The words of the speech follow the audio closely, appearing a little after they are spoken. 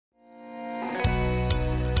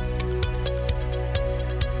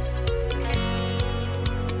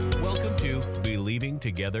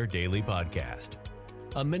Together Daily Podcast,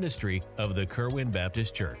 a ministry of the Kerwin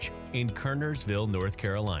Baptist Church in Kernersville, North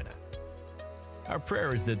Carolina. Our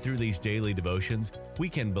prayer is that through these daily devotions, we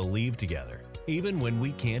can believe together, even when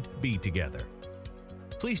we can't be together.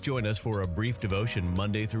 Please join us for a brief devotion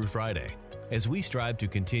Monday through Friday as we strive to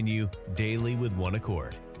continue daily with one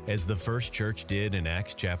accord, as the first church did in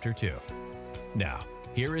Acts chapter 2. Now,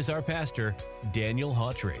 here is our pastor, Daniel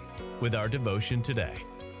Hawtrey, with our devotion today.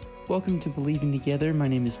 Welcome to Believing Together. My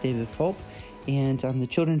name is David Fulp, and I'm the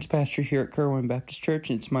children's pastor here at Kerwin Baptist Church,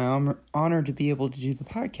 and it's my honor to be able to do the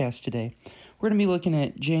podcast today. We're going to be looking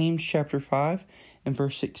at James chapter 5 and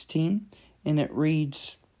verse 16, and it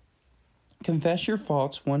reads, "Confess your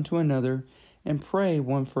faults one to another, and pray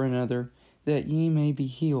one for another, that ye may be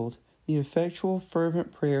healed. The effectual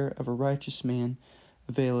fervent prayer of a righteous man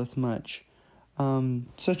availeth much."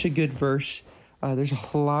 Such a good verse. There's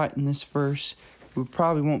a lot in this verse. We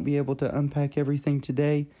probably won't be able to unpack everything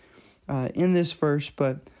today in this verse,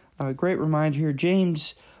 but a great reminder here.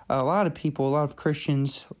 James, a lot of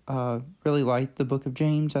Christians really like the book of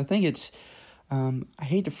James. I think it's, I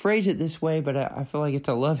hate to phrase it this way, but I feel like it's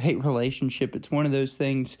a love-hate relationship. It's one of those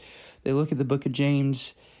things, they look at the book of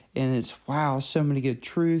James, and it's, wow, so many good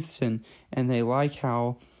truths, and they like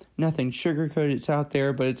how nothing sugar-coated, it's out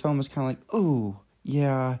there, but it's almost kind of like, ooh,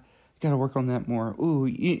 yeah, got to work on that more. Ooh,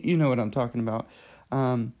 you know what I'm talking about.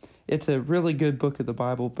 It's a really good book of the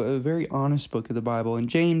Bible, but a very honest book of the Bible. And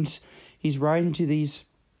James, he's writing to these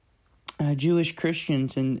Jewish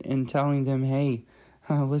Christians and telling them, hey,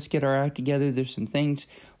 let's get our act together. There's some things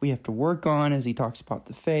we have to work on, as he talks about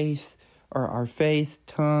the faith, or our faith,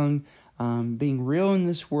 tongue, being real in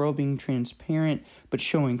this world, being transparent, but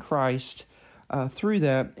showing Christ through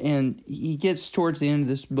that. And he gets towards the end of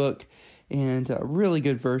this book, and a really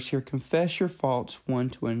good verse here: confess your faults one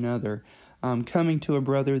to another. Coming to a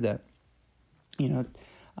brother that,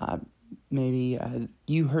 maybe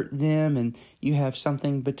you hurt them and you have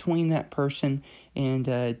something between that person, and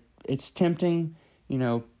it's tempting,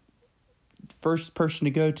 first person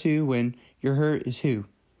to go to when you're hurt is who?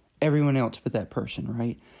 Everyone else but that person,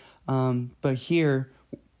 right? But here,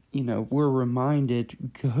 we're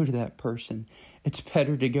reminded, go to that person. It's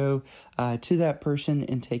better to go to that person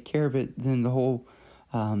and take care of it than the whole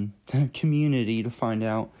community to find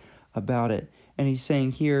out about it. And he's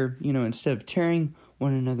saying here, instead of tearing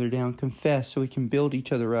one another down, confess so we can build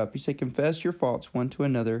each other up. He said, confess your faults one to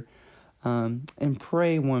another, and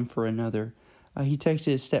pray one for another. He takes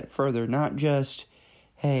it a step further, not just,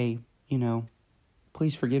 hey,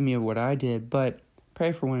 please forgive me of what I did, but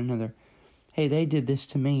pray for one another. Hey, they did this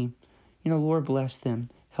to me. Lord bless them,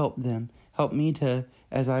 help me to,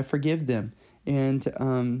 as I forgive them.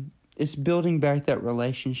 And it's building back that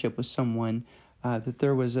relationship with someone that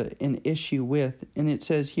there was an issue with. And it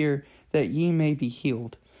says here that ye may be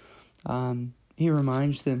healed. He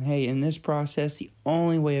reminds them, hey, in this process, the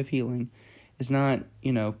only way of healing is not,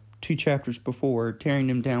 2 chapters before, tearing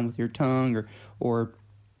them down with your tongue or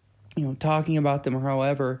talking about them or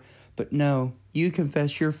however. But no, you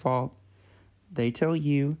confess your fault. They tell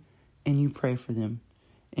you, and you pray for them.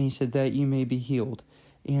 And he said that you may be healed.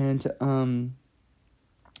 And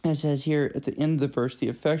it says here at the end of the verse, the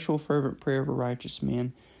effectual fervent prayer of a righteous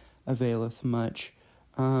man availeth much.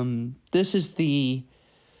 This is the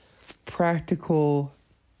practical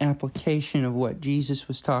application of what Jesus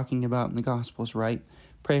was talking about in the Gospels, right?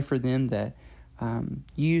 Pray for them that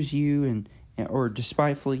use you or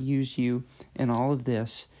despitefully use you in all of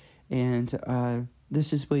this. And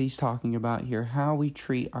this is what he's talking about here, how we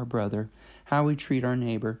treat our brother, how we treat our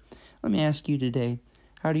neighbor. Let me ask you today,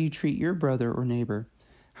 how do you treat your brother or neighbor?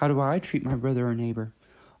 How do I treat my brother or neighbor?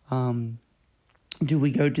 Do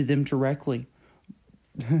we go to them directly?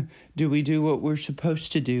 Do we do what we're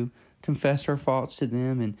supposed to do? Confess our faults to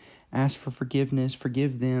them and ask for forgiveness,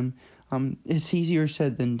 forgive them. It's easier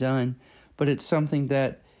said than done, but it's something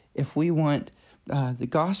that if we want the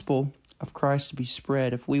gospel of Christ to be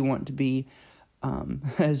spread, if we want to be,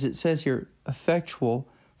 as it says here, effectual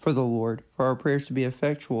for the Lord, for our prayers to be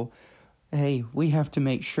effectual, hey, we have to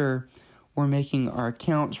make sure we're making our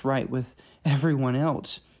accounts right with everyone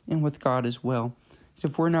else and with God as well. So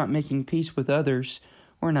if we're not making peace with others,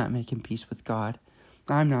 we're not making peace with God.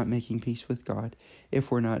 I'm not making peace with God if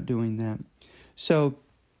we're not doing that. So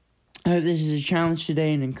this is a challenge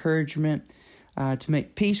today, an encouragement to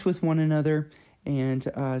make peace with one another, and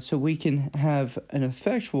so we can have an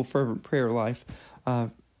effectual, fervent prayer life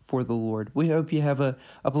for the Lord. We hope you have a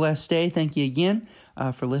blessed day. Thank you again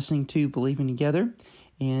for listening to Believing Together.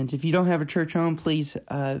 And if you don't have a church home, please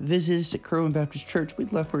visit us at Kerwin Baptist Church.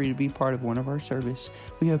 We'd love for you to be part of one of our service.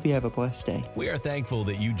 We hope you have a blessed day. We are thankful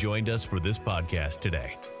that you joined us for this podcast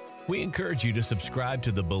today. We encourage you to subscribe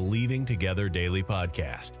to the Believing Together Daily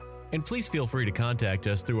podcast. And please feel free to contact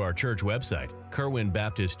us through our church website,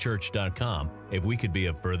 kerwinbaptistchurch.com, if we could be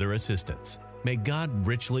of further assistance. May God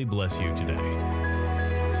richly bless you today.